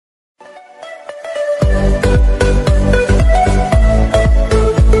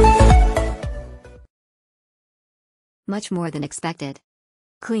Much more than expected.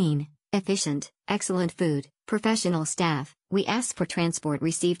 Clean, efficient, excellent food, professional staff. We asked for transport,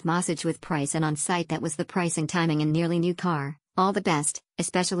 received massage with price, and on site that was the pricing, timing, and nearly new car. All the best,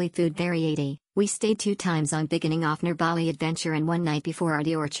 especially food variety. We stayed 2 times on beginning off near Bali adventure and 1 night before our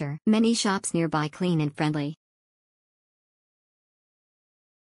departure. Many shops nearby, clean and friendly.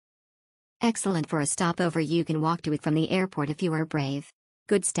 Excellent for a stopover, you can walk to it from the airport if you are brave.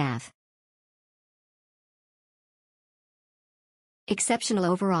 Good staff. Exceptional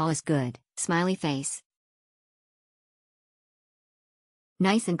overall is good, smiley face.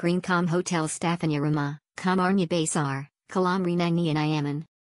 Nice and green, calm hotel staff in Yaruma, Kamarnya Basar, Kalam Renangni and Iaman.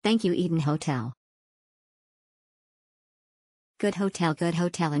 Thank you EDEN Hotel. Good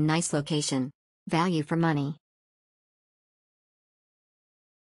hotel and nice location. Value for money.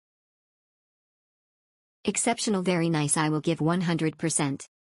 Exceptional, very nice, I will give 100%.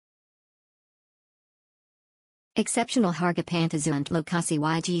 Exceptional, harga pantazunt lokasi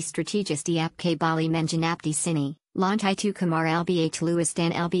YG strategis di apke Bali menjanapti sini, lantai 2 kamar lbh Lewis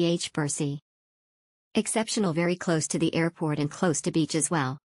dan lbh Percy. Exceptional, very close to the airport and close to beach as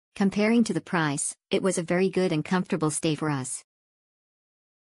well. Comparing to the price, it was a very good and comfortable stay for us.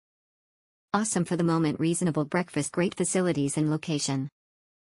 Awesome for the moment, reasonable breakfast, great facilities and location.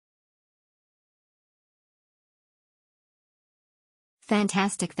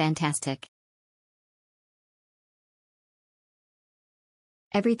 Fantastic.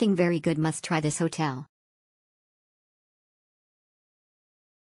 Everything very good, must try this hotel.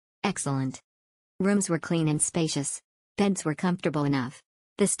 Excellent. Rooms were clean and spacious. Beds were comfortable enough.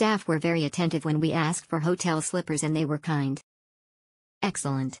 The staff were very attentive when we asked for hotel slippers and they were kind.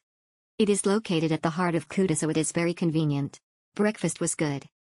 Excellent. It is located at the heart of Kuta, so it is very convenient. Breakfast was good.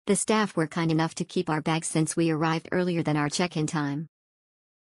 The staff were kind enough to keep our bags since we arrived earlier than our check-in time.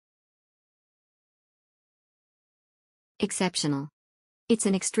 Exceptional. It's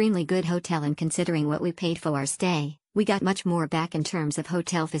an extremely good hotel, and considering what we paid for our stay, we got much more back in terms of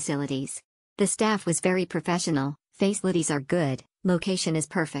hotel facilities. The staff was very professional, facilities are good, location is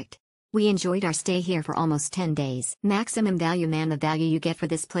perfect. We enjoyed our stay here for almost 10 days. Maximum value, man, the value you get for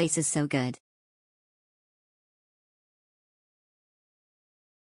this place is so good.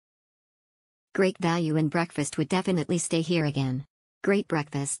 Great value, and breakfast, would definitely stay here again. Great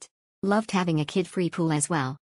breakfast. Loved having a kid-free pool as well.